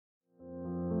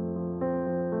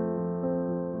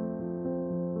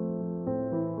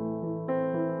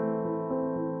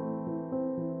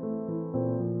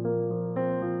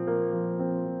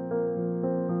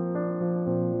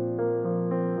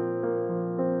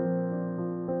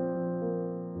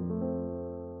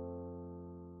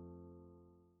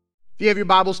If you have your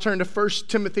Bibles, turn to 1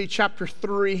 Timothy chapter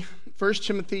 3. 1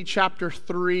 Timothy chapter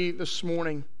 3 this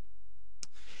morning.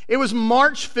 It was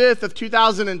March 5th of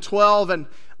 2012, and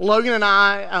Logan and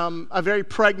I, a very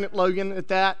pregnant Logan at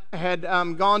that, had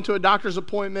gone to a doctor's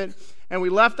appointment, and we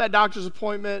left that doctor's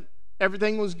appointment.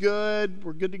 Everything was good.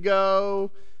 We're good to go.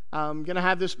 I'm going to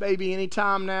have this baby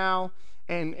anytime now.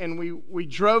 And we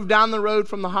drove down the road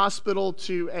from the hospital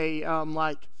to a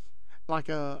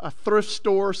a thrift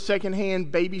store,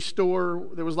 secondhand baby store.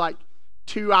 There was like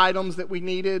 2 items that we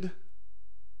needed.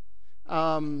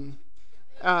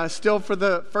 Still for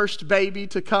the first baby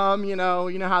to come, you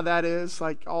know how that is,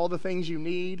 like all the things you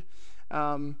need.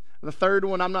 The third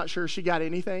one, I'm not sure she got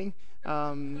anything.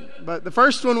 But the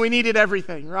first one, we needed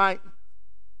everything, right?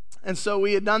 And so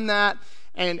we had done that,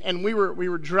 and we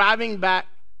were driving back.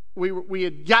 We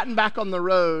had gotten back on the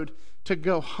road to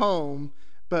go home,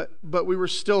 but we were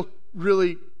still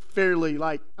really fairly,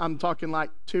 like, I'm talking like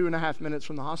 2.5 minutes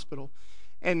from the hospital,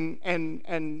 and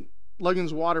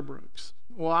Logan's water breaks.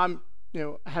 Well, I'm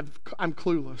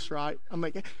clueless, right? I'm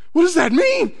like, what does that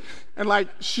mean? And like,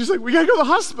 she's like, we gotta go to the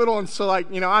hospital. And so like,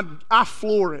 I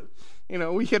floor it.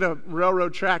 We hit a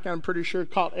railroad track, I'm pretty sure,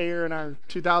 caught air in our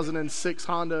 2006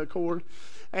 Honda Accord.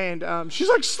 And she's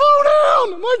like, slow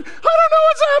down. I'm like, I don't know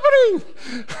what's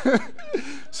happening.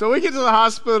 So we get to the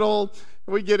hospital,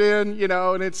 we get in,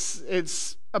 and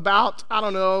it's about,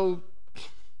 10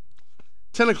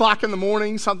 o'clock in the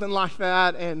morning, something like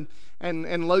that. And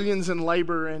Logan's in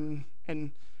labor, and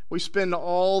we spend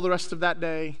all the rest of that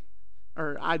day,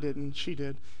 or I didn't, she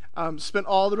did, spent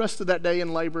all the rest of that day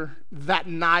in labor, that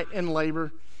night in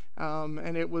labor.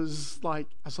 And it was like,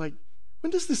 I was like,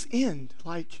 when does this end?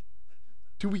 Like,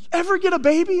 do we ever get a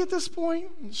baby at this point?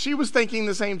 She was thinking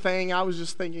the same thing. I was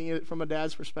just thinking it from a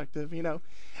dad's perspective, And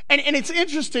it's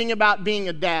interesting about being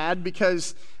a dad,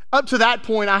 because up to that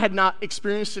point, I had not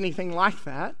experienced anything like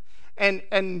that. And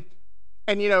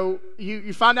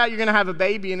you find out you're going to have a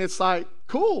baby, and it's like,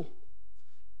 cool.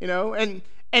 And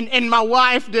my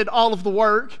wife did all of the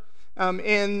work.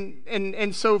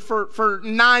 And so for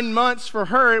 9 months for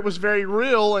her, it was very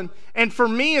real. And for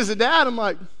me as a dad, I'm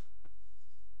like,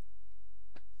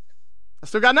 I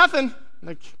still got nothing.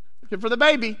 Like, looking for the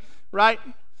baby, right?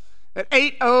 At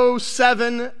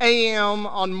 8:07 a.m.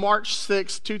 on March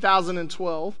 6,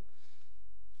 2012,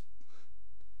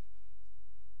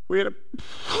 we had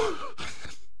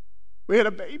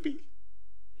a baby.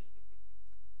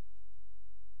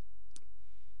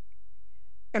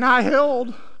 And I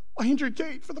held Landry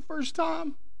Kate for the first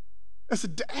time as a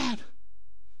dad.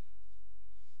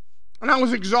 And I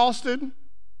was exhausted.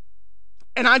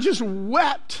 And I just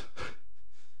wept.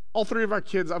 All 3 of our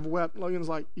kids, I've wept. Logan's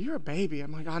like, you're a baby.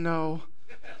 I'm like, I know.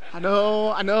 I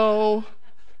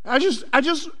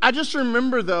just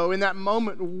remember, though, in that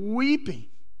moment, weeping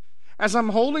as I'm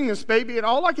holding this baby, and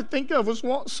all I could think of was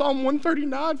Psalm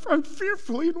 139, for I'm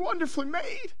fearfully and wonderfully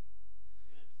made.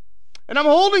 And I'm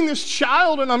holding this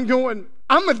child, and I'm going,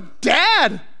 I'm a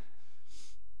dad.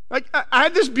 Like, I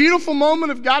had this beautiful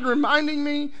moment of God reminding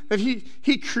me that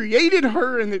He created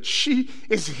her and that she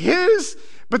is His.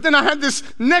 But then I had this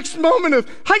next moment of,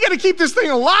 I got to keep this thing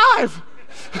alive.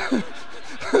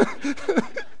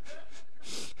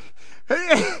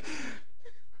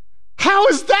 How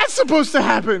is that supposed to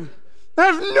happen? I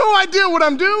have no idea what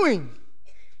I'm doing,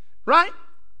 right?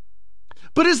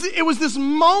 But it was this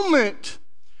moment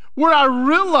where I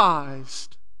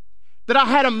realized that I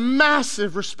had a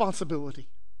massive responsibility.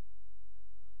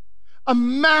 A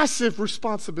massive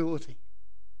responsibility.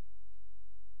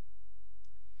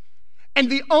 And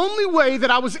the only way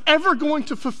that I was ever going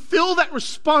to fulfill that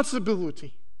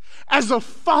responsibility as a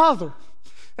father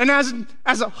and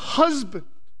as a husband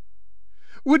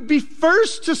would be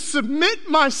first to submit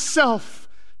myself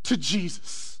to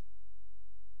Jesus.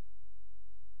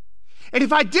 And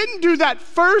if I didn't do that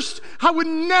first, I would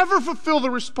never fulfill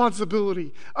the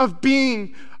responsibility of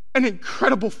being an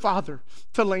incredible father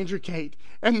to Landry Kate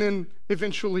and then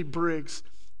eventually Briggs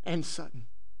and Sutton.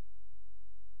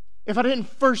 If I didn't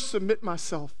first submit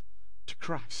myself to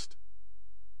Christ.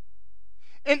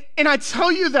 And I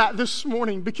tell you that this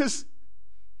morning because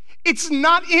it's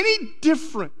not any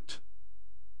different.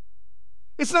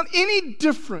 It's not any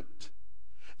different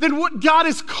than what God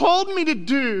has called me to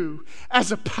do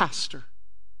as a pastor.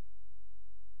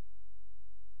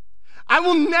 I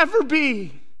will never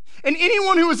be, and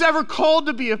anyone who is ever called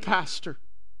to be a pastor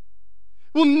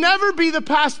will never be the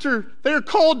pastor they're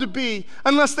called to be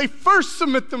unless they first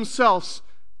submit themselves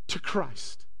to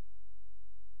Christ.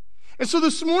 And so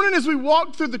this morning as we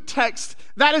walk through the text,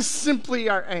 that is simply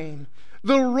our aim.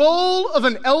 The role of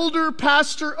an elder,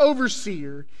 pastor,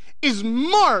 overseer is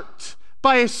marked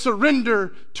by a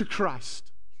surrender to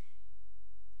Christ.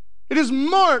 It is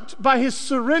marked by his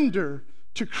surrender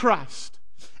to Christ.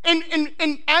 And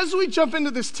as we jump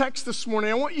into this text this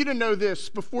morning, I want you to know this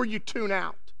before you tune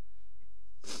out.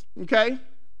 Okay?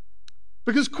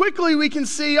 Because quickly we can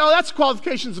see, oh, that's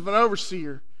qualifications of an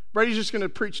overseer. Brady's just going to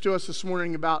preach to us this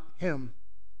morning about him.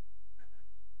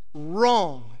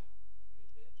 Wrong.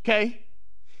 Okay?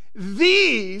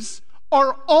 These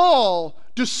are all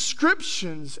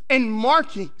descriptions and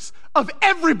markings of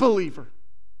every believer.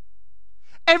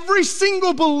 Every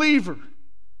single believer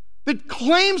that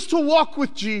claims to walk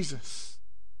with Jesus.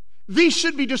 These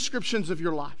should be descriptions of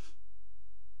your life.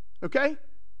 Okay?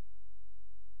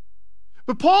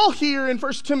 But Paul here in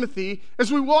 1 Timothy,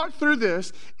 as we walk through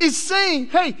this, is saying,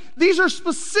 hey, these are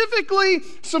specifically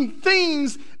some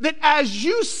things that as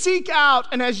you seek out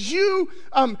and as you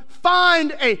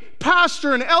find a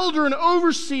pastor, an elder, an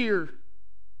overseer,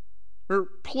 or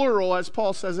plural as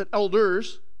Paul says it,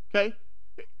 elders, okay?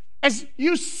 As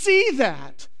you see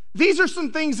that, these are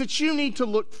some things that you need to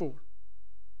look for.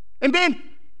 And man,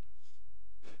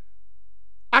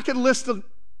 I could list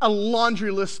a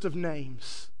laundry list of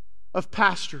names of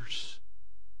pastors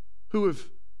who have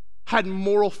had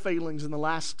moral failings in the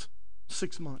last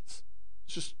 6 months.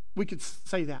 It's just, we could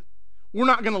say that. We're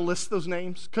not going to list those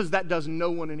names because that does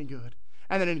no one any good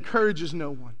and it encourages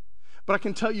no one. But I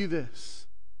can tell you this.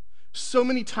 So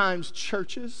many times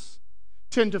churches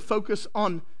tend to focus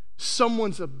on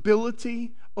someone's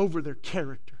ability over their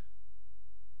character.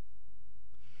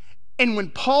 And when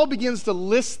Paul begins to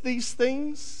list these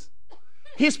things,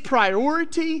 his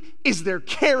priority is their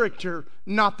character,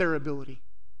 not their ability.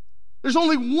 There's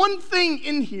only one thing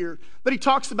in here that he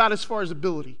talks about as far as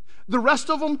ability. The rest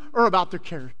of them are about their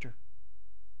character.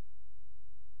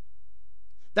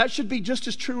 That should be just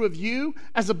as true of you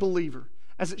as a believer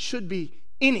as it should be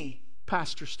any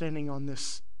pastor standing on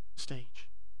this stage,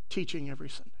 teaching every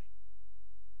Sunday.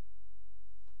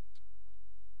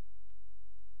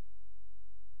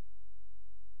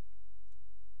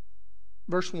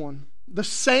 Verse 1. The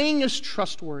saying is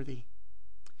trustworthy.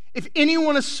 If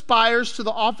anyone aspires to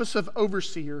the office of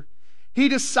overseer, he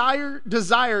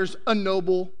desires a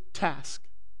noble task.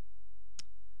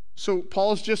 So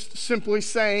Paul's just simply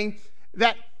saying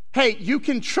that, hey, you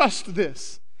can trust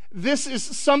this. This is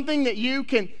something that you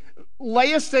can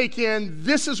lay a stake in.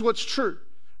 This is what's true,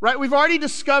 right? We've already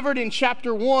discovered in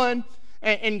chapter 1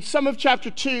 and some of chapter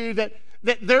 2 that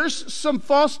there's some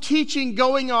false teaching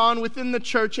going on within the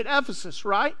church at Ephesus,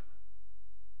 right?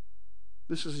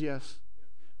 This is yes.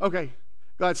 Okay.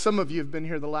 Glad some of you have been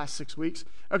here the last 6 weeks.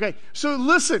 Okay. So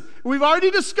listen, we've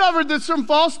already discovered there's some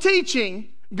false teaching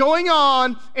going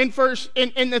on in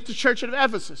at the church at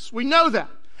Ephesus. We know that.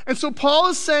 And so Paul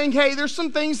is saying, hey, there's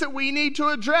some things that we need to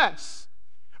address.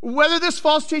 Whether this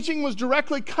false teaching was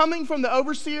directly coming from the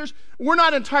overseers, we're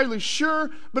not entirely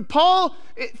sure. But Paul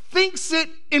thinks it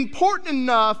important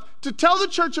enough to tell the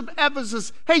church of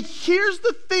Ephesus, hey, here's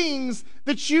the things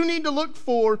that you need to look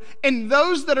for in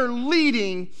those that are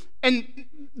leading and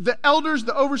the elders,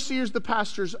 the overseers, the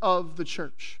pastors of the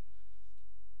church.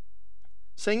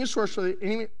 Saying is trustworthy,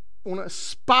 anyone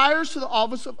aspires to the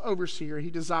office of overseer,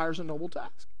 he desires a noble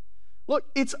task. Look,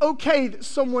 it's okay that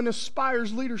someone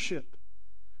aspires leadership.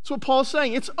 That's what Paul's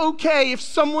saying. It's okay if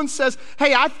someone says,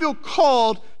 hey, I feel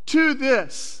called to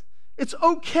this. It's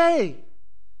okay.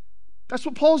 That's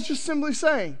what Paul's just simply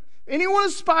saying. Anyone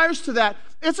aspires to that,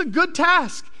 it's a good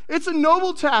task. It's a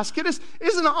noble task. It is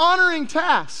an honoring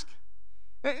task.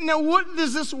 Now, what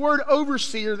is this word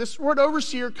overseer? This word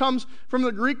overseer comes from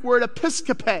the Greek word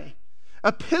episkope.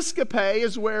 Episkope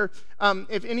is where,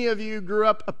 if any of you grew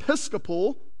up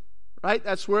Episcopal, right?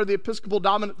 That's where the Episcopal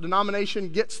denomination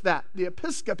gets that, the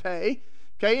episkope.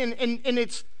 Okay, and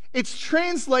it's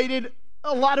translated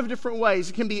a lot of different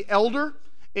ways. It can be elder.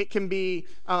 It can be,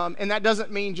 and that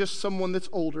doesn't mean just someone that's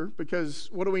older, because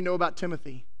what do we know about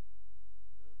Timothy?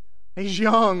 He's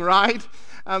young, right?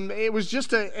 It was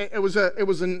just a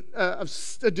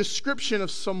description of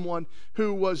someone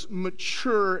who was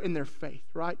mature in their faith,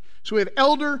 right? So we have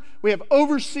elder, we have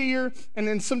overseer, and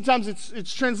then sometimes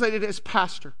it's translated as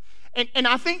pastor. And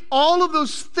I think all of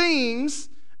those things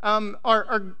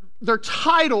are their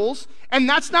titles, and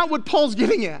that's not what Paul's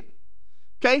getting at.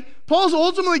 Okay? Paul's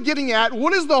ultimately getting at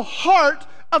what is the heart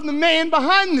of the man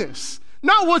behind this,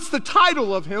 not what's the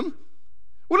title of him.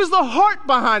 What is the heart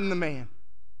behind the man?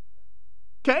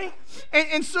 Okay?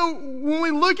 And so when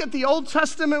we look at the Old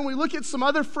Testament, we look at some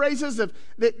other phrases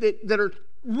that are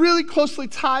really closely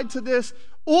tied to this,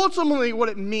 ultimately what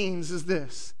it means is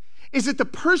this, is that the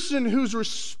person who's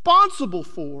responsible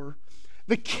for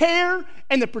the care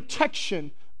and the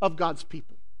protection of God's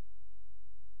people.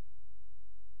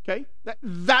 Okay?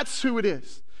 That's who it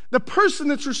is. The person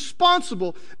that's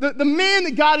responsible, the man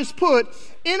that God has put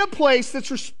in a place that's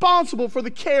responsible for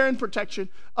the care and protection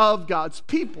of God's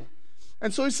people.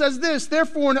 And so he says this,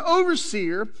 therefore an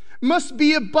overseer must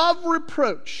be above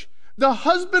reproach, the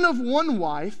husband of one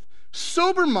wife,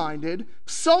 sober-minded,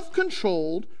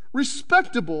 self-controlled,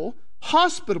 respectable,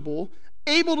 hospitable,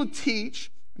 able to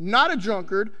teach, not a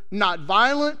drunkard, not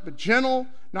violent, but gentle,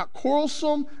 not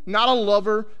quarrelsome, not a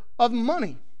lover of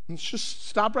money. Let's just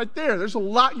stop right there. There's a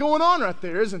lot going on right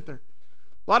there, isn't there?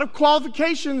 A lot of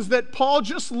qualifications that Paul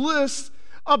just lists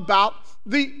about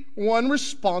the one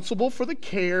responsible for the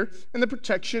care and the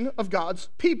protection of God's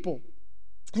people.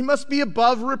 He must be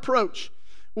above reproach.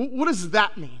 What does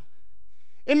that mean?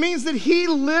 It means that he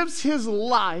lives his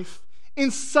life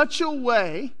in such a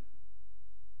way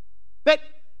that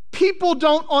people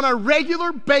don't on a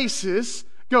regular basis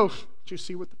go, did you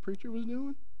see what the preacher was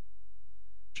doing?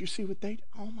 Did you see what they did?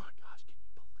 Oh my gosh, can you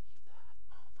believe that?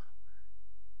 Oh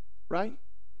my word. Right?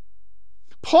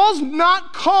 Paul's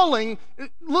not calling,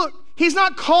 look, he's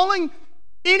not calling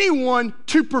anyone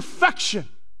to perfection.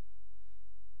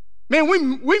 Man,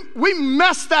 we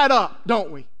mess that up,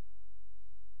 don't we?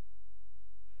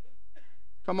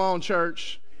 Come on,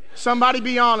 church. Somebody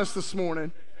be honest this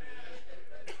morning.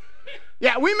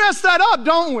 Yeah, we mess that up,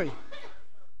 don't we?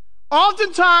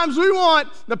 Oftentimes we want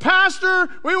the pastor,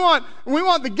 we want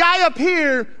the guy up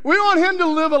here, we want him to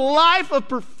live a life of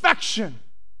perfection.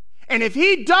 And if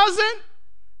he doesn't,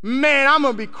 man, I'm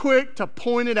going to be quick to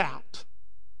point it out.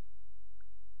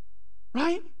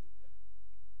 Right?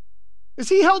 Is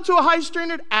he held to a high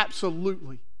standard?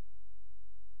 Absolutely.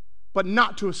 But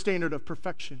not to a standard of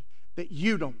perfection that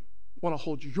you don't want to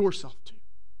hold yourself to.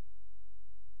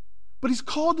 But he's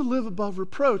called to live above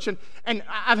reproach. And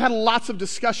I've had lots of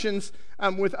discussions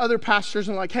with other pastors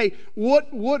and like, hey, what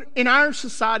in our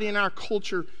society, in our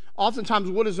culture, oftentimes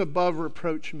what does above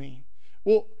reproach mean?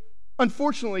 Well,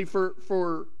 unfortunately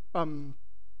for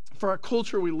our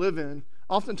culture we live in,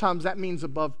 oftentimes that means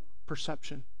above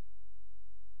perception.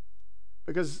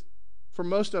 Because for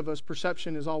most of us,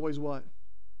 perception is always what?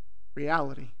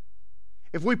 Reality.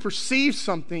 If we perceive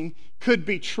something could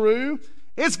be true,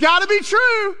 it's got to be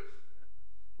true.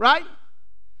 Right?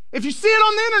 If you see it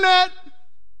on the internet,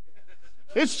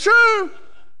 it's true.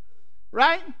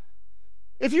 Right?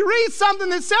 If you read something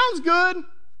that sounds good,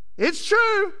 it's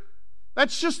true.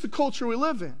 That's just the culture we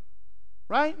live in.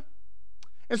 Right?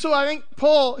 And so I think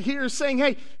Paul here is saying,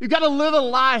 hey, you've got to live a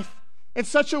life in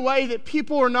such a way that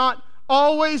people are not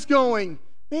always going,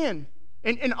 man,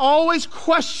 and always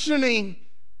questioning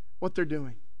what they're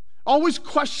doing. Always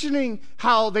questioning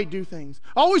how they do things.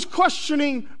 Always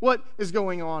questioning what is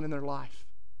going on in their life.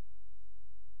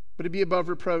 But to be above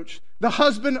reproach. The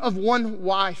husband of one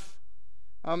wife.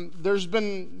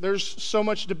 There's so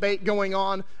much debate going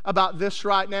on about this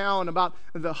right now and about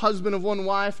the husband of one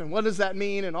wife and what does that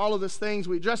mean and all of these things.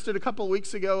 We addressed it a couple of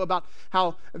weeks ago about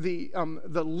how the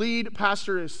lead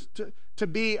pastor is to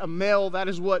be a male. That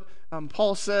is what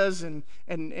Paul says, and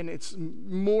it's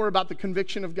more about the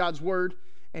conviction of God's word.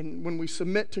 And when we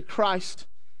submit to Christ,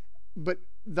 but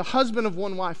the husband of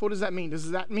one wife, what does that mean?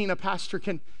 Does that mean a pastor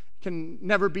can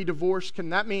never be divorced? Does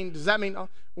that mean,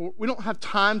 we don't have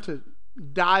time to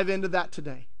dive into that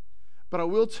today. But I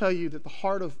will tell you that the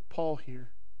heart of Paul here,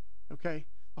 okay,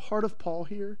 the heart of Paul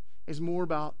here is more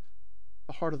about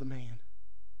the heart of the man.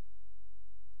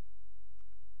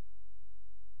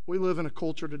 We live in a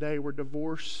culture today where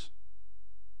divorce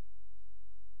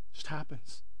just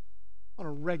happens on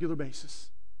a regular basis.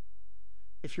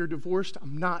 If you're divorced,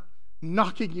 I'm not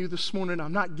knocking you this morning.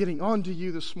 I'm not getting on to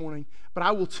you this morning. But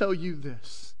I will tell you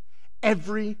this.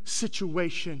 Every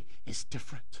situation is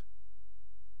different.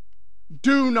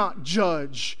 Do not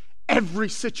judge every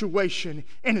situation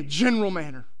in a general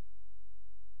manner.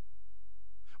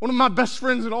 One of my best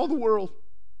friends in all the world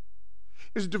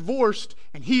is divorced,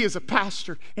 and he is a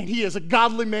pastor, and he is a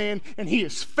godly man, and he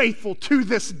is faithful to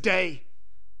this day.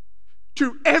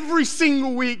 To every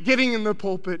single week getting in the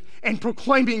pulpit and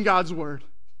proclaiming God's word.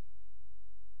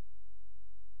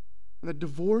 And the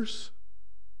divorce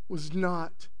was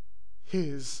not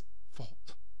his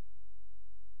fault.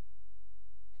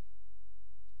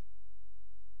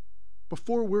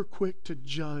 Before we're quick to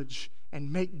judge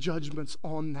and make judgments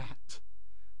on that,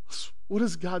 what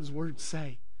does God's word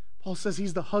say? Paul says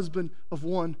he's the husband of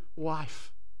one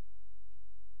wife.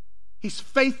 He's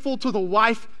faithful to the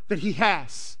wife that he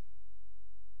has.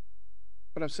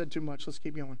 But I've said too much. Let's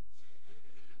keep going.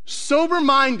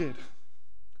 Sober-minded,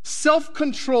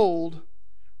 self-controlled,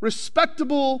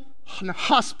 respectable, and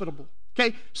hospitable.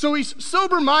 Okay, so he's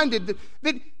sober-minded,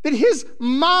 that his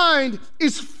mind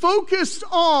is focused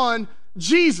on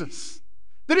Jesus.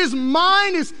 That his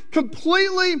mind is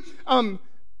completely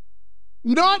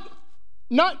not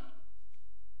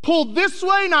pulled this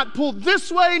way, not pulled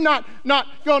this way, not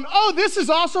going, oh, this is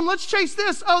awesome, let's chase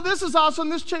this. Oh, this is awesome,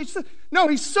 let's chase this. No,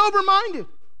 he's sober-minded.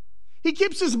 He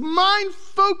keeps his mind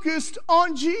focused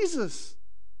on Jesus.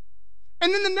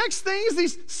 And then the next thing is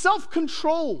he's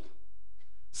self-controlled.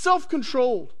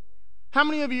 Self-controlled. How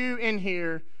many of you in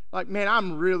here, like, man,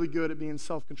 I'm really good at being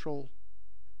self-controlled?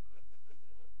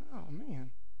 Oh,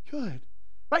 man, good.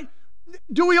 Right?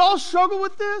 Do we all struggle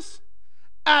with this?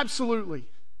 Absolutely.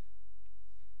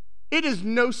 It is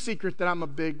no secret that I'm a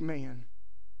big man.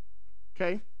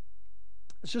 Okay?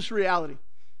 It's just reality.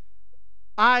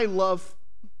 I love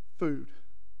food.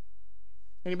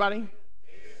 Anybody?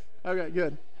 Okay,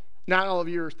 good. Not all of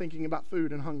you are thinking about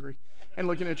food and hungry and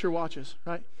looking at your watches,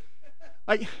 right?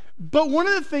 But one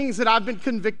of the things that I've been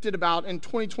convicted about in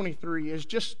 2023 is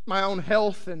just my own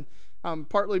health, and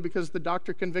partly because the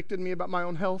doctor convicted me about my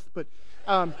own health. But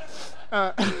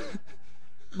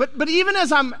even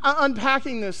as I'm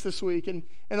unpacking this week and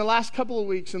in the last couple of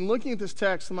weeks and looking at this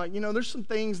text, I'm like, there's some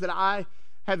things that I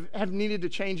have needed to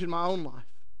change in my own life.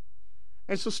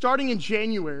 And so starting in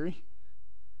January,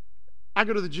 I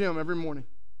go to the gym every morning.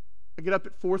 I get up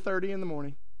at 4:30 in the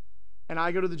morning, and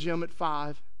I go to the gym at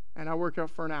 5, and I work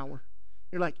out for an hour.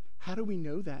 You're like, how do we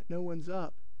know that? No one's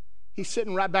up. He's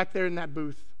sitting right back there in that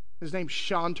booth. His name's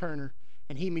Sean Turner,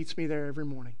 and he meets me there every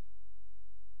morning.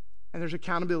 And there's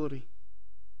accountability.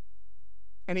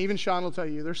 And even Sean will tell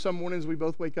you, there's some mornings we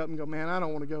both wake up and go, man, I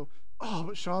don't want to go. Oh,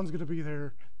 but Sean's going to be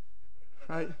there,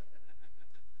 right?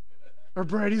 Or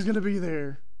Brady's going to be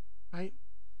there, right?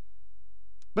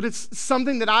 But it's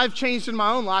something that I've changed in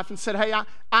my own life and said, hey,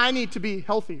 I need to be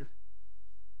healthier.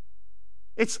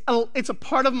 It's a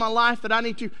part of my life that I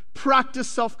need to practice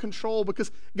self-control because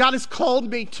God has called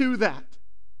me to that.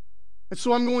 And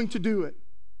so I'm going to do it.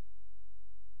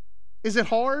 Is it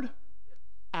hard?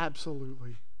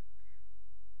 Absolutely.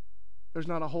 There's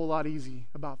not a whole lot easy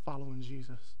about following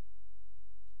Jesus.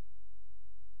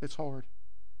 It's hard.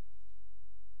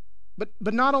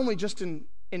 But not only just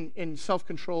in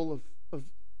self-control of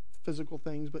physical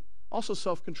things, but also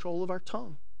self-control of our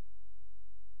tongue.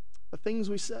 The things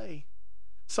we say.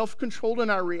 Self-control in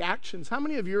our reactions. How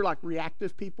many of you are like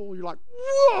reactive people? You're like,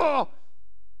 whoa!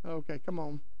 Okay, come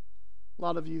on. A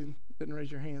lot of you didn't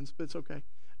raise your hands, but it's okay.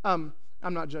 I'm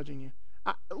not judging you.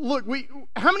 Look,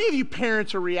 how many of you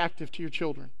parents are reactive to your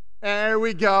children? There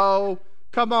we go.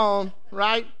 Come on,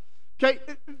 right? Okay,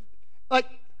 like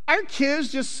our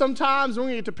kids just sometimes, we're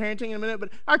going to get to parenting in a minute, but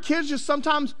our kids just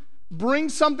sometimes bring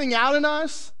something out in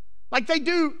us. Like they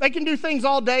can do things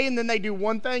all day and then they do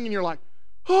one thing and you're like,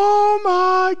 oh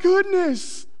my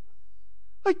goodness.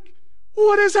 Like,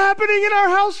 what is happening in our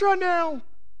house right now?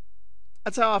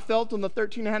 That's how I felt on the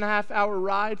 13-and-a-half-hour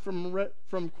ride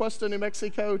from Cuesta, New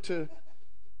Mexico to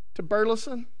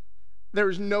Burleson. There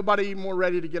was nobody more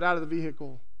ready to get out of the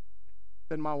vehicle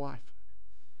than my wife.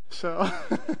 So,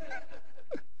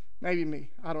 maybe me.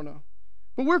 I don't know.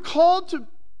 But we're called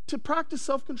to practice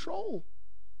self-control.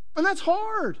 And that's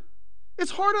hard. It's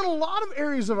hard in a lot of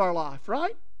areas of our life,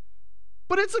 right?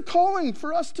 But it's a calling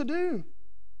for us to do.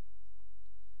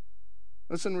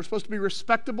 Listen, we're supposed to be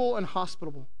respectable and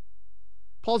hospitable.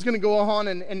 Paul's going to go on,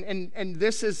 and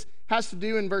this has to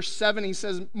do in verse 7. He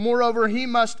says, moreover, he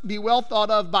must be well thought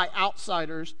of by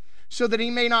outsiders, so that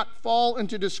he may not fall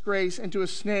into disgrace, into a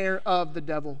snare of the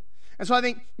devil. And so I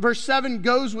think verse 7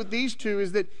 goes with these two,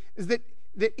 is that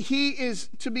he is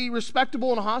to be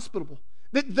respectable and hospitable.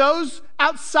 That those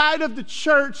outside of the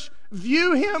church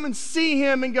view him and see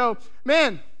him and go,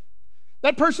 man,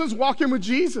 that person's walking with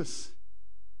Jesus.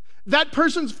 That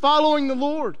person's following the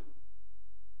Lord.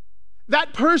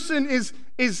 That person is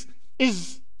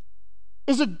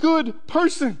a good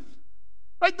person.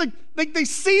 Right? Like they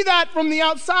see that from the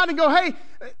outside and go, hey,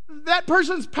 that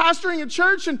person's pastoring a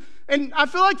church and I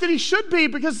feel like that he should be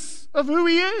because of who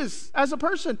he is as a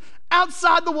person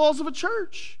outside the walls of a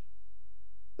church.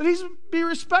 That he's be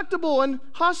respectable and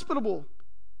hospitable.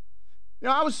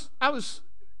 I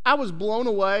was blown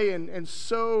away and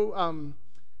so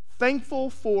thankful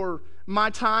for my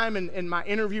time and my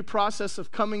interview process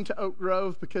of coming to Oak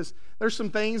Grove, because there's some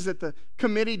things that the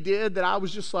committee did that I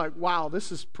was just like, wow,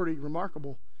 this is pretty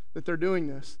remarkable that they're doing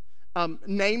this.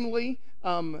 Namely,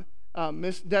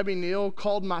 Miss Debbie Neal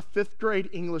called my 5th grade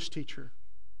English teacher.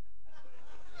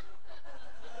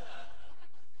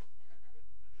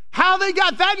 How they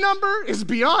got that number is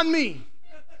beyond me.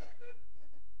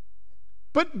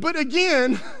 But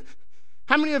again,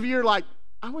 how many of you are like,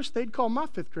 I wish they'd call my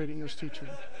fifth grade English teacher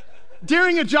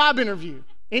during a job interview.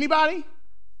 Anybody?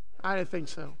 I didn't think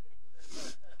so.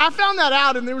 I found that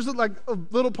out, and there was like a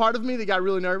little part of me that got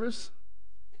really nervous.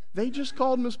 They just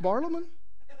called Miss Bartleman?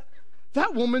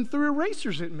 That woman threw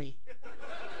erasers at me.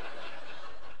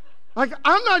 Like,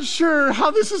 I'm not sure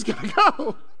how this is going to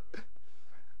go.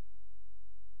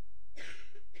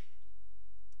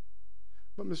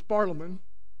 But Miss Bartleman,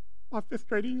 my fifth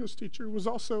grade English teacher, was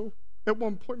also at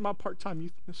one point my part-time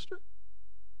youth minister.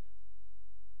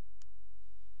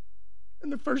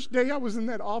 And the first day I was in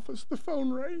that office, the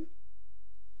phone rang.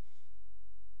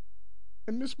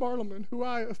 And Miss Bartleman, who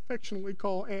I affectionately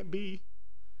call Aunt B,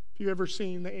 if you've ever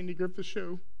seen the Andy Griffith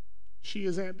Show, she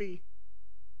is Aunt B,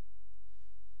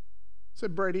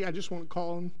 said, Brady, I just want to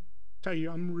call and tell you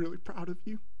I'm really proud of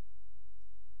you.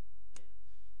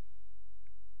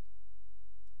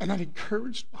 And that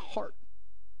encouraged my heart.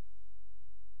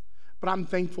 But I'm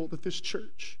thankful that this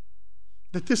church,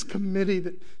 that this committee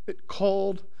that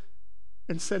called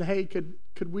and said, hey,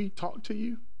 could we talk to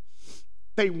you?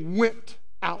 They went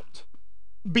out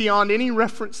beyond any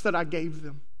reference that I gave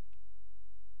them.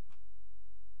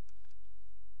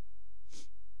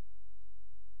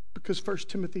 Because 1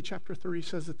 Timothy chapter 3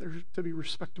 says that they're to be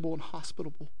respectable and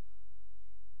hospitable.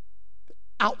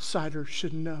 Outsiders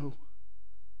should know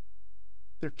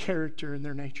their character and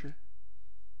their nature.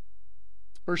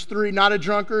 Verse 3, not a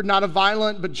drunkard, not a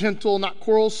violent, but gentle, not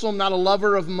quarrelsome, not a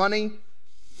lover of money.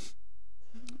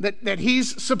 That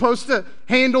he's supposed to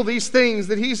handle these things,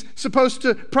 that he's supposed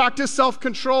to practice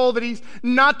self-control, that he's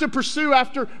not to pursue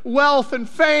after wealth and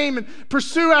fame and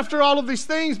pursue after all of these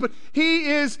things, but he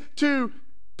is to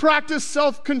practice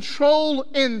self-control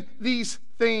in these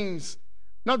things.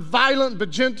 Not violent,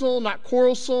 but gentle, not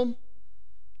quarrelsome.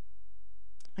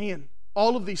 Man,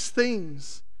 all of these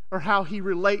things are how he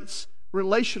relates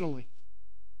relationally.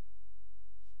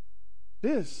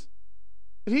 It is.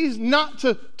 That he's not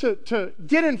to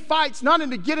get in fights, not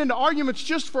to get into arguments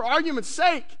just for argument's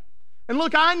sake. And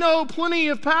look, I know plenty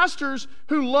of pastors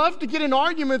who love to get in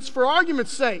arguments for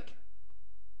argument's sake.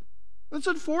 That's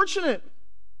unfortunate.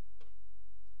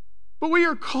 But we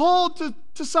are called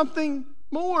to something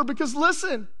more, because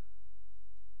listen,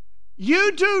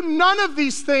 you do none of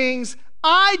these things,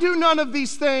 I do none of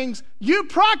these things, you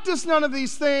practice none of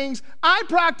these things, I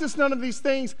practice none of these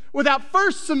things without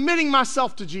first submitting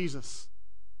myself to Jesus.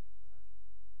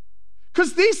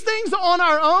 Because these things on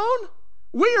our own,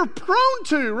 we are prone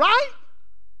to, right?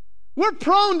 We're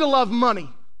prone to love money,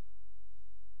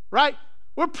 right?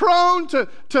 We're prone to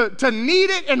need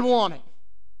it and want it.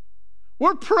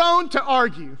 We're prone to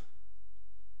argue.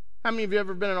 How many of you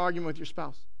ever been in an argument with your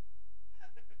spouse?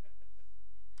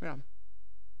 Yeah.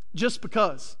 Just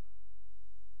because.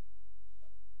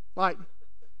 Like,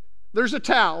 there's a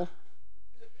towel.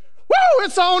 Woo,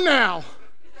 it's on now.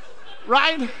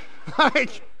 Right?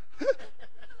 Like,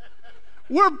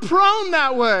 we're prone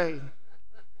that way.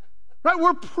 Right?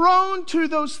 We're prone to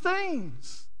those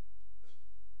things.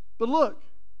 But look,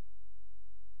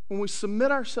 when we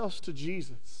submit ourselves to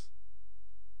Jesus,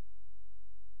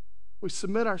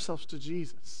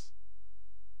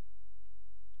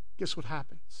 guess what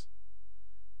happens?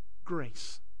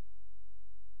 Grace.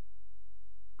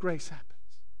 Grace happens.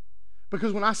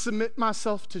 Because when I submit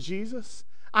myself to Jesus,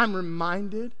 I'm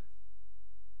reminded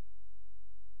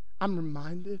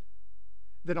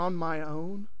that on my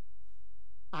own,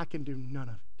 I can do none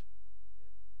of it.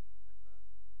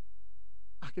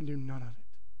 I can do none of it.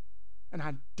 And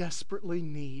I desperately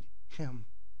need him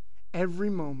every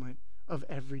moment of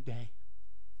every day.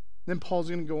 Then Paul's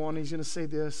going to go on. He's going to say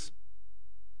this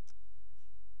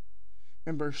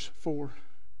in verse 4.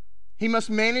 He must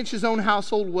manage his own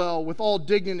household well with all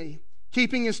dignity,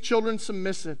 keeping his children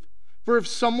submissive. For if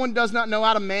someone does not know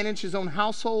how to manage his own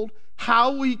household,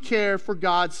 how will he care for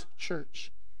God's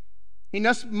church? He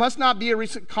must not be a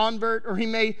recent convert, or he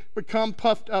may become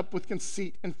puffed up with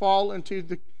conceit and fall into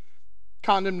the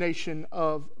condemnation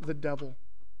of the devil.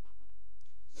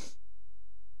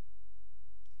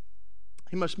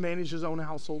 He must manage his own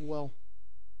household well.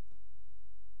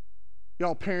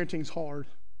 Y'all, parenting's hard.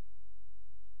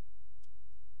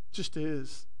 It just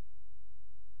is.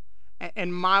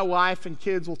 And my wife and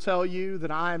kids will tell you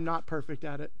that I am not perfect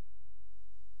at it.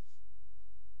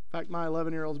 In fact, my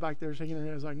 11-year-old's back there shaking her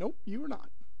head. He's like, nope, you are not.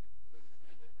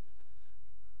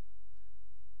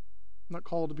 I'm not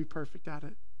called to be perfect at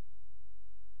it.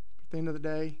 But at the end of the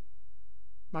day,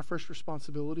 my first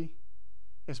responsibility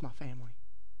is my family.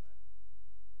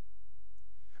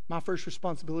 My first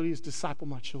responsibility is to disciple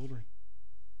my children.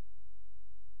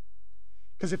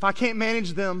 Because if I can't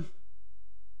manage them,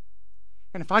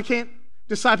 and if I can't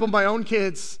disciple my own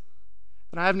kids,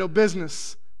 then I have no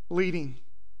business leading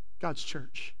God's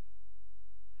church.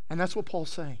 And that's what Paul's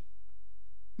saying.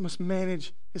 He must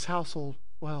manage his household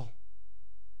well.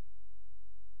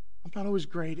 I'm not always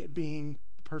great at being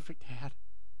the perfect dad.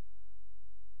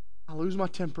 I lose my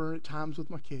temper at times with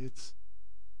my kids.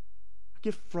 I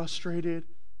get frustrated.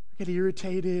 I get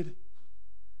irritated.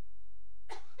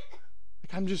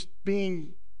 Like I'm just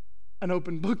being an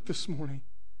open book this morning.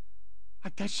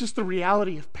 Like that's just the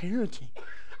reality of parenting.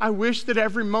 I wish that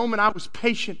every moment I was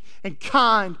patient and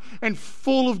kind and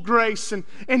full of grace and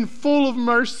full of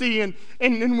mercy and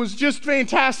was just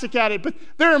fantastic at it. But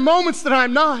there are moments that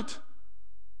I'm not.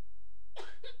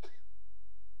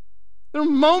 There are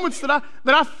moments that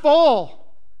I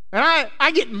fall and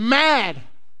I get mad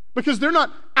because they're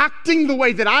not acting the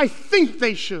way that I think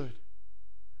they should.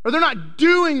 Or they're not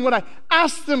doing what I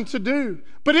asked them to do.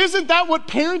 But isn't that what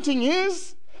parenting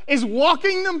is? Is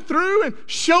walking them through and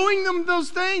showing them those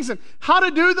things and how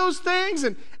to do those things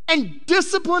and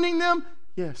disciplining them.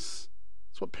 Yes,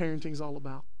 that's what parenting is all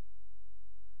about.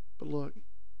 But look,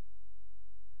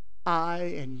 I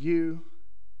and you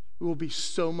will be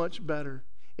so much better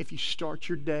if you start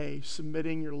your day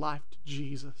submitting your life to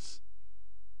Jesus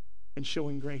and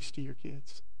showing grace to your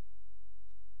kids.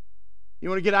 You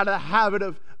want to get out of the habit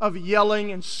of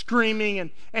yelling and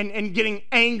screaming and getting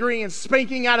angry and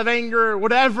spanking out of anger or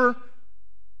whatever.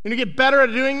 You want to get better at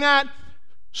doing that?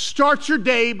 Start your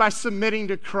day by submitting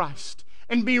to Christ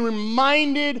and be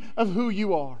reminded of who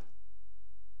you are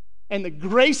and the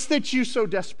grace that you so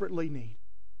desperately need.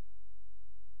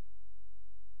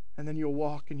 And then you'll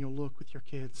walk and you'll look with your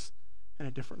kids in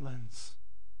a different lens.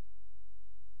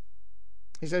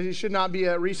 He says you should not be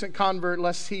a recent convert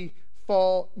lest he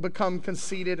become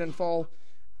conceited and fall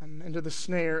into the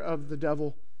snare of the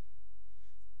devil.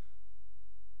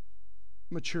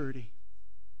 Maturity,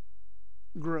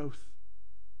 growth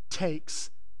takes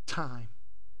time.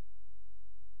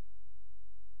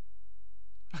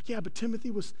 Like, yeah, but Timothy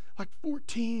was like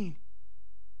 14.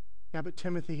 Yeah, but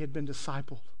Timothy had been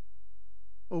discipled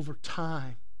over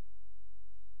time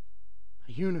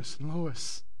by Eunice and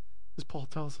Lois, as Paul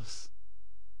tells us.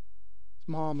 His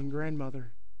mom and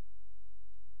grandmother.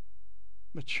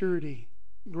 Maturity,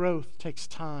 growth takes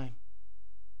time.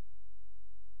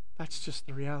 That's just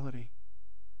the reality.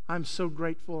 I'm so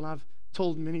grateful, and I've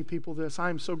told many people this,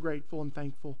 I'm so grateful and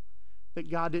thankful that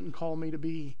God didn't call me to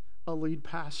be a lead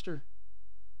pastor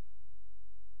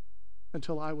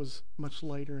until I was much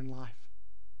later in life.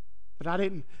 That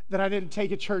I didn't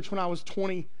take a church when I was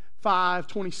 25,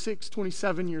 26,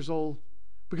 27 years old.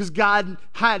 Because God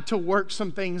had to work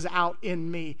some things out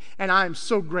in me. And I am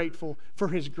so grateful for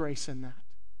His grace in that.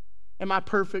 Am I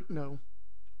perfect? No.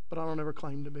 But I don't ever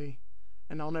claim to be.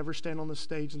 And I'll never stand on the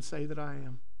stage and say that I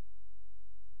am.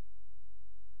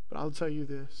 But I'll tell you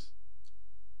this.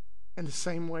 In the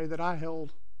same way that I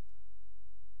held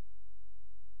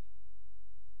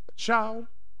a child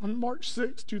on March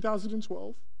 6,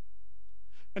 2012,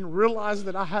 and realized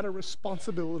that I had a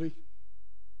responsibility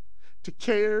to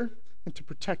care and to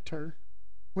protect her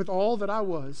with all that I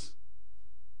was.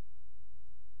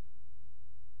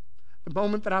 The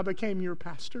moment that I became your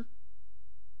pastor,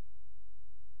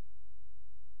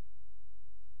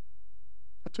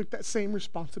 I took that same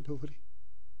responsibility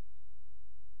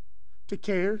to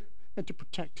care and to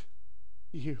protect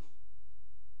you.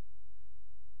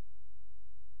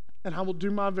 And I will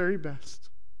do my very best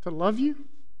to love you,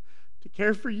 to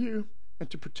care for you, and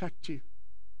to protect you.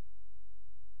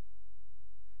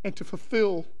 And to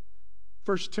fulfill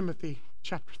 1 Timothy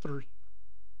chapter 3.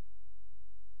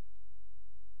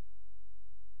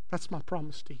 That's my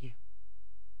promise to you.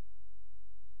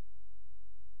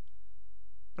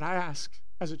 But I ask,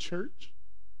 as a church,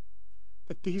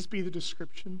 that these be the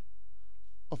description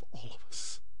of all of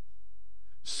us,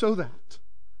 so that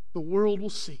the world will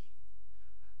see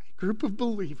a group of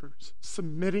believers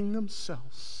submitting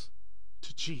themselves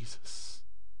to Jesus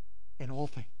in all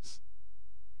things.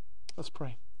 Let's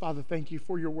pray. Father, thank you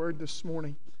for your word this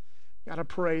morning. God, I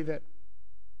pray that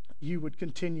you would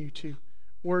continue to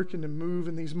work and to move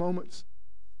in these moments.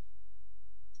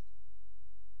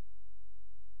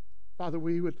 Father,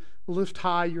 we would lift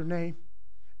high your name,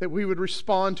 that we would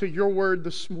respond to your word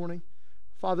this morning.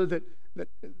 Father, that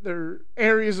there are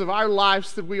areas of our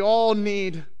lives that we all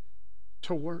need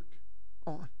to work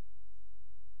on.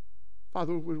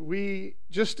 Father, would we,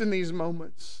 just in these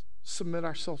moments, submit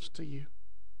ourselves to you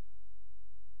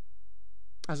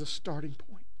as a starting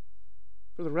point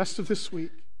for the rest of this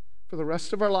week, for the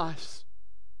rest of our lives,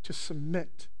 to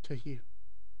submit to you.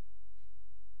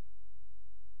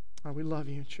 We love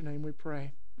you. In your name we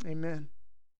pray. Amen.